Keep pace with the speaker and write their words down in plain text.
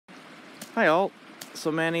Hi all. So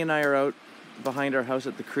Manny and I are out behind our house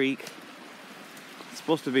at the creek. It's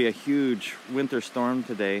supposed to be a huge winter storm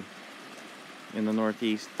today in the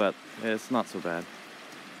northeast, but it's not so bad.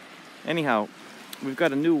 Anyhow, we've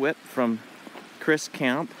got a new whip from Chris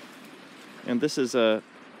Camp, and this is a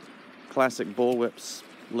classic Bullwhips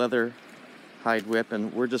leather hide whip,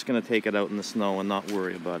 and we're just going to take it out in the snow and not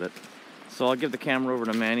worry about it. So I'll give the camera over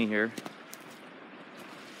to Manny here.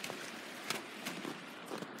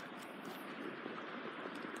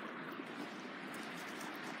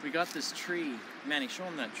 We got this tree. Manny, show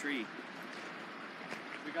him that tree.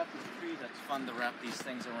 We got this tree that's fun to wrap these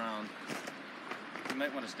things around. You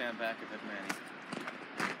might want to stand back a bit, Manny.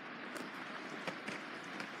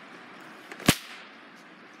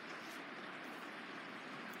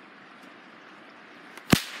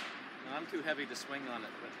 Now, I'm too heavy to swing on it,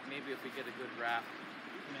 but maybe if we get a good wrap,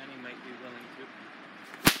 Manny might be willing to.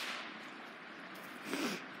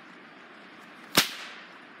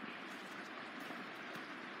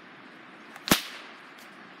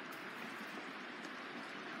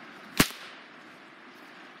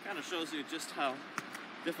 Kind of shows you just how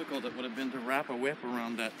difficult it would have been to wrap a whip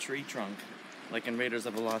around that tree trunk, like in Raiders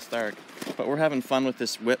of the Lost Ark. But we're having fun with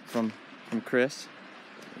this whip from Chris.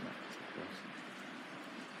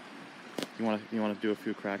 You want to do a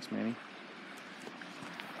few cracks, Manny?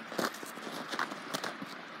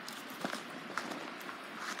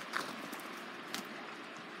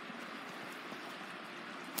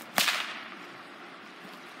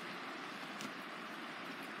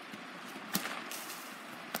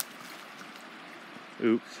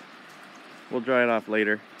 Oops. We'll dry it off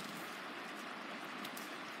later.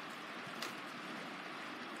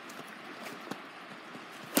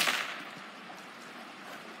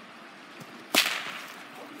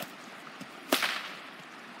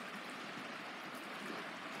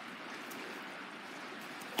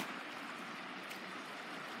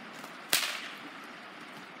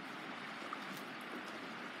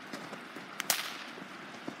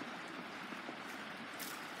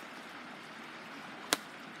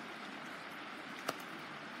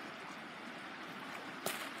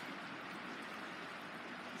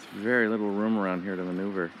 Very little room around here to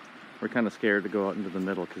maneuver. We're kind of scared to go out into the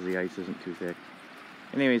middle because the ice isn't too thick.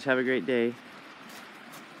 Anyways, have a great day.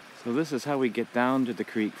 So this is how we get down to the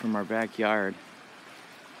creek from our backyard.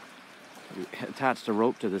 We attached a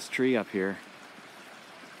rope to this tree up here.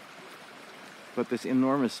 But this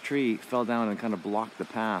enormous tree fell down and kind of blocked the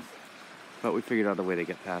path. But we figured out a way to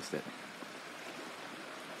get past it.